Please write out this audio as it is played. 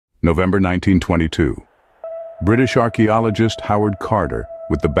November 1922. British archaeologist Howard Carter,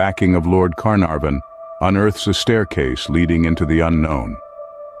 with the backing of Lord Carnarvon, unearths a staircase leading into the unknown.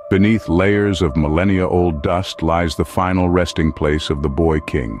 Beneath layers of millennia-old dust lies the final resting place of the Boy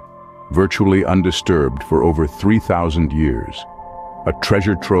King, virtually undisturbed for over 3,000 years. A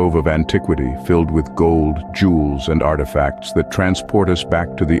treasure trove of antiquity filled with gold, jewels, and artifacts that transport us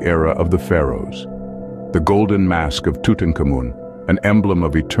back to the era of the pharaohs. The golden mask of Tutankhamun, an emblem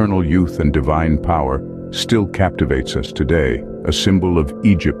of eternal youth and divine power, still captivates us today, a symbol of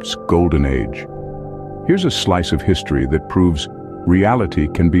Egypt's golden age. Here's a slice of history that proves reality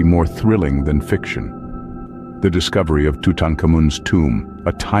can be more thrilling than fiction. The discovery of Tutankhamun's tomb,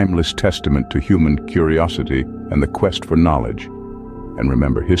 a timeless testament to human curiosity and the quest for knowledge. And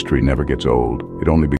remember, history never gets old. It only